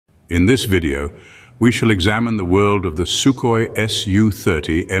In this video, we shall examine the world of the Sukhoi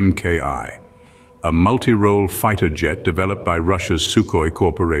Su-30MKI, a multi-role fighter jet developed by Russia's Sukhoi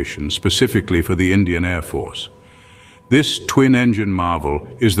Corporation specifically for the Indian Air Force. This twin-engine marvel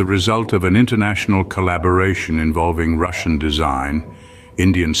is the result of an international collaboration involving Russian design,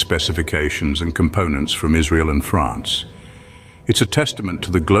 Indian specifications and components from Israel and France. It's a testament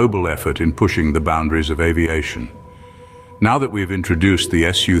to the global effort in pushing the boundaries of aviation. Now that we've introduced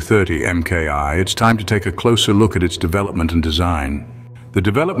the Su-30MKI, it's time to take a closer look at its development and design. The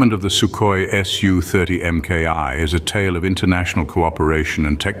development of the Sukhoi Su-30MKI is a tale of international cooperation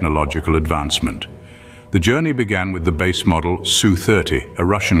and technological advancement. The journey began with the base model Su-30, a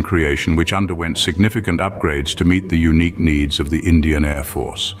Russian creation which underwent significant upgrades to meet the unique needs of the Indian Air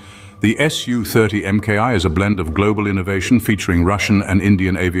Force. The Su-30MKI is a blend of global innovation featuring Russian and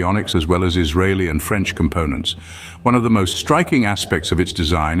Indian avionics as well as Israeli and French components. One of the most striking aspects of its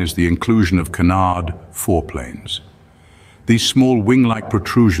design is the inclusion of canard foreplanes. These small wing-like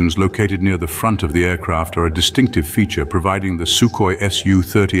protrusions located near the front of the aircraft are a distinctive feature, providing the Sukhoi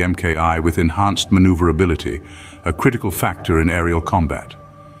Su-30MKI with enhanced maneuverability, a critical factor in aerial combat.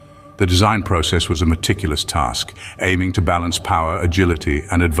 The design process was a meticulous task, aiming to balance power, agility,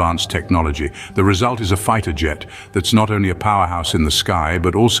 and advanced technology. The result is a fighter jet that's not only a powerhouse in the sky,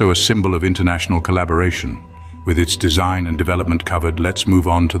 but also a symbol of international collaboration. With its design and development covered, let's move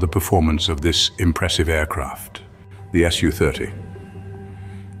on to the performance of this impressive aircraft, the Su-30.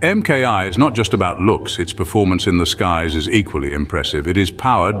 MKI is not just about looks, its performance in the skies is equally impressive. It is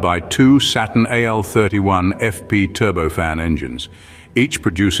powered by two Saturn AL31 FP turbofan engines, each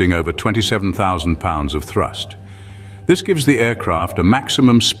producing over 27,000 pounds of thrust. This gives the aircraft a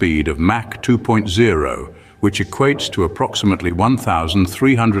maximum speed of Mach 2.0, which equates to approximately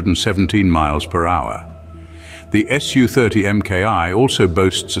 1,317 miles per hour. The Su-30MKI also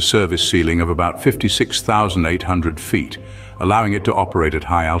boasts a service ceiling of about 56,800 feet, allowing it to operate at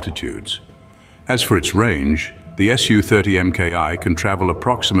high altitudes. As for its range, the Su-30MKI can travel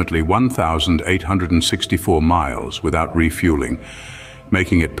approximately 1,864 miles without refueling,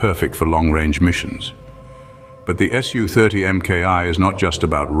 making it perfect for long-range missions. But the Su-30MKI is not just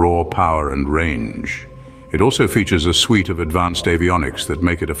about raw power and range. It also features a suite of advanced avionics that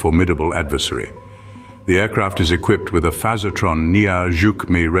make it a formidable adversary. The aircraft is equipped with a Phazotron NIIR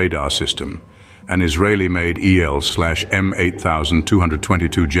Zhuk-ME radar system, an Israeli-made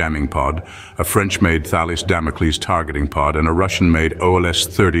EL/M8222 jamming pod, a French-made Thalys Damocles targeting pod, and a Russian-made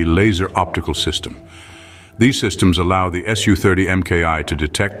OLS-30 laser optical system. These systems allow the Su-30MKI to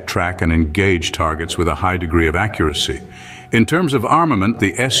detect, track, and engage targets with a high degree of accuracy. In terms of armament,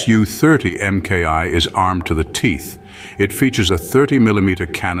 the Su-30MKI is armed to the teeth. It features a 30mm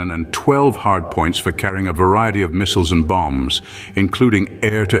cannon and 12 hardpoints for carrying a variety of missiles and bombs, including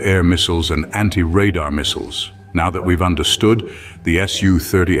air-to-air missiles and anti-radar missiles. Now that we've understood the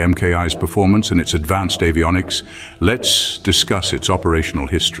Su-30MKI's performance and its advanced avionics, let's discuss its operational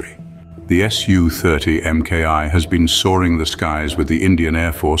history. The Su-30MKI has been soaring the skies with the Indian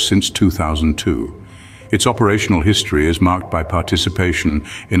Air Force since 2002. Its operational history is marked by participation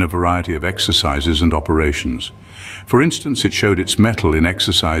in a variety of exercises and operations. For instance, it showed its mettle in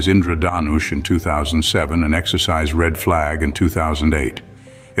Exercise Indradhanush in 2007 and Exercise Red Flag in 2008.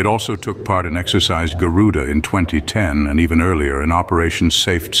 It also took part in Exercise Garuda in 2010 and even earlier in Operation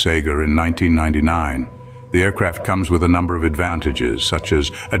Safe Sagar in 1999. The aircraft comes with a number of advantages, such as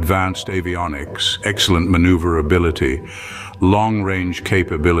advanced avionics, excellent maneuverability, long-range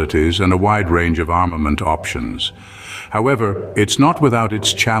capabilities, and a wide range of armament options. However, it's not without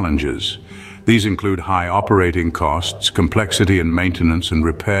its challenges. These include high operating costs, complexity in maintenance and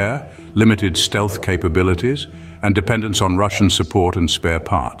repair, limited stealth capabilities, and dependence on Russian support and spare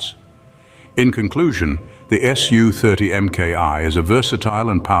parts. In conclusion, the Su-30MKI is a versatile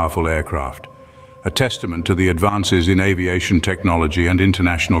and powerful aircraft, a testament to the advances in aviation technology and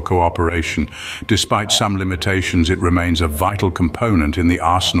international cooperation. Despite some limitations, it remains a vital component in the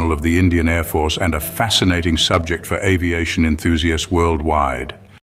arsenal of the Indian Air Force and a fascinating subject for aviation enthusiasts worldwide.